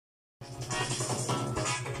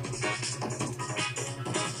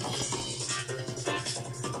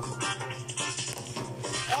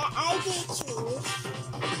I did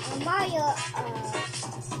choose Mario.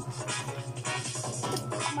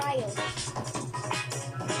 Mario.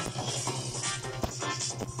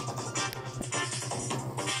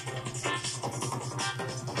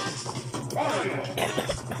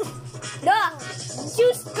 No,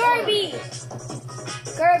 choose Kirby.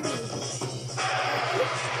 Kirby.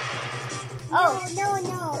 Oh,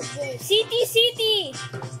 No. This. City.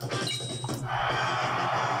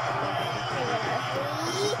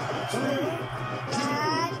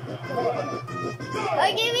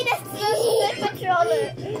 Oh, give me the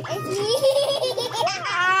controller. It's me.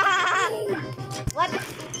 Ah, what?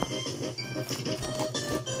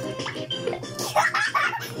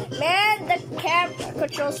 Man, the camera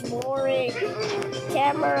control's boring.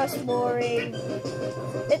 Camera's boring.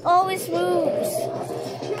 It always moves.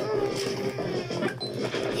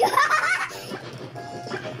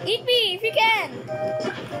 Eat me if you can.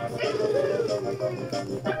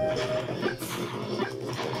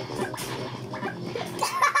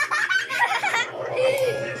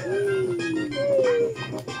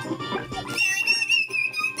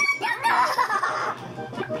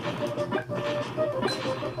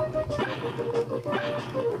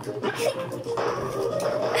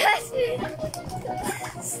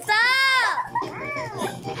 Stop!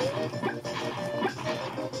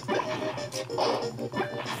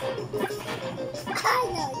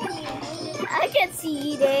 I can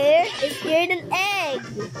see there. You're in an egg.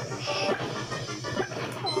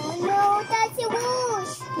 Oh no, that's a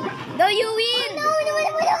whoosh. No, you win. No.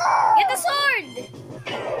 Get the sword.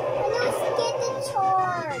 Let's get the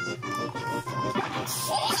sword.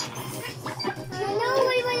 No,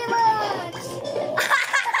 wait.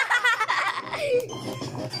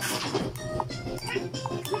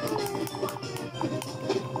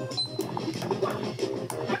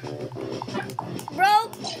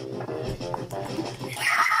 Bro,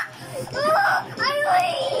 I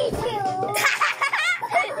hate you.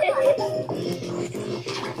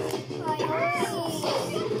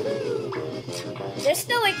 there's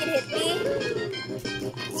no way you can hit me.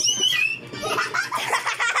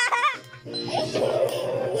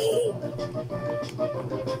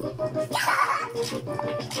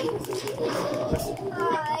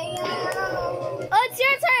 Oh, it's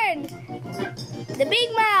your turn. The big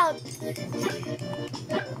mouth.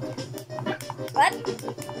 What?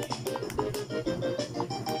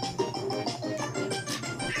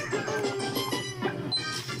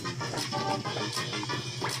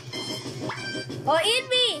 Oh, eat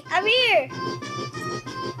me! I'm here!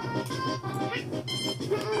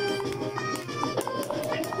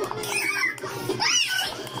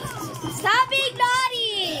 Stop being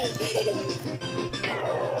naughty!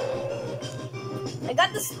 I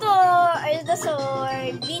got the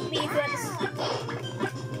sword. Beat me if you want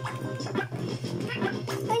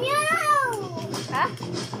Huh?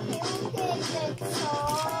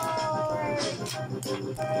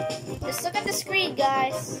 Just look at the screen,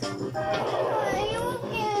 guys.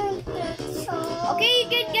 Okay, you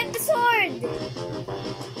can get the sword.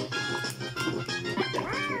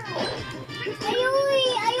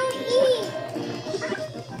 I don't eat.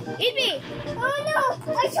 Eat me. Oh no,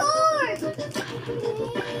 a sword.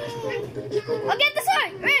 Oh, get the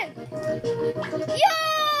sword. Run.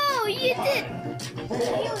 Yo, you did.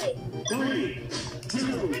 3,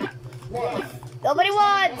 2, 1. Nobody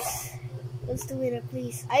wants. What's the winner,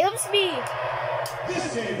 please? I hope it's me.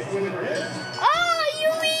 This game's winner is... Oh, you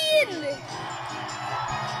win.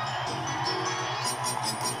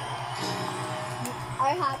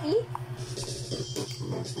 Are you happy?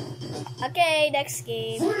 Okay, next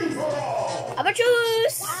game. Free for all. I'm gonna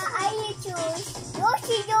choose. I choose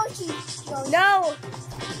Yoshi. No.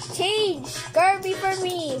 Change. Kirby for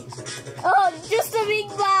me. Oh, just a big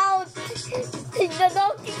mouth. The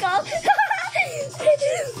Donkey Kong.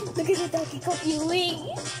 Look at the Donkey Kong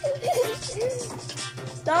viewing.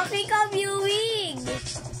 Donkey Kong viewing.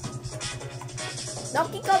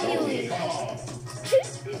 Donkey Kong viewing.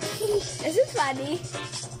 This is funny.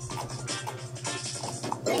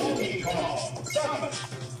 Donkey Kong. Summon.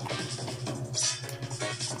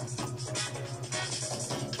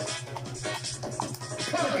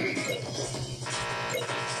 Kirby.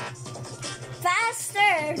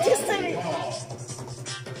 Faster. Just a minute.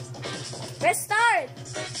 Restart.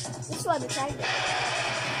 This one, try it.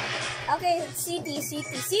 Okay, CT. This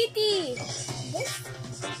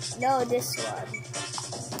No, this one.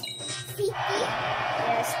 city.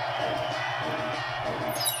 Yes.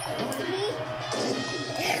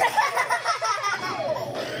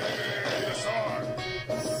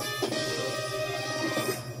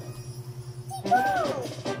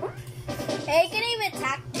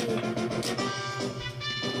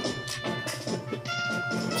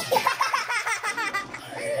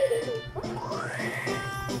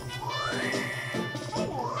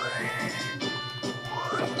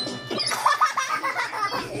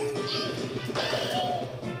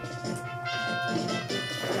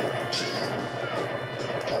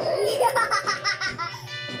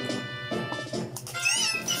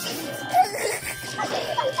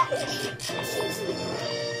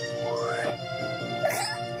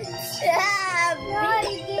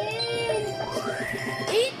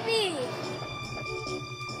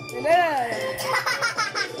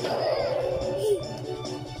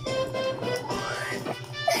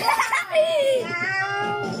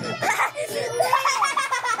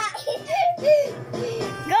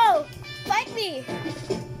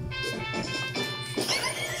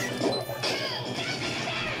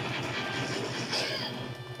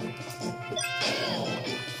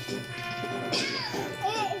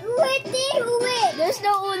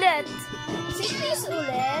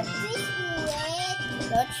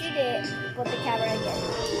 Don't shoot it. Put the camera again.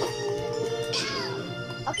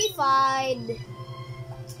 Okay, fine.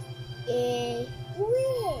 Wait.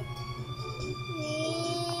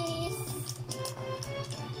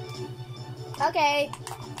 Okay.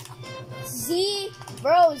 Z.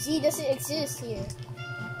 Bro, Z doesn't exist here.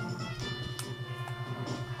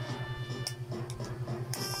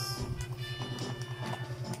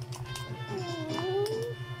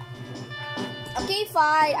 Okay,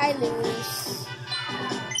 fine. I lose.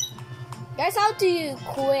 Guys, how do you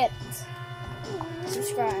quit?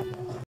 Subscribe.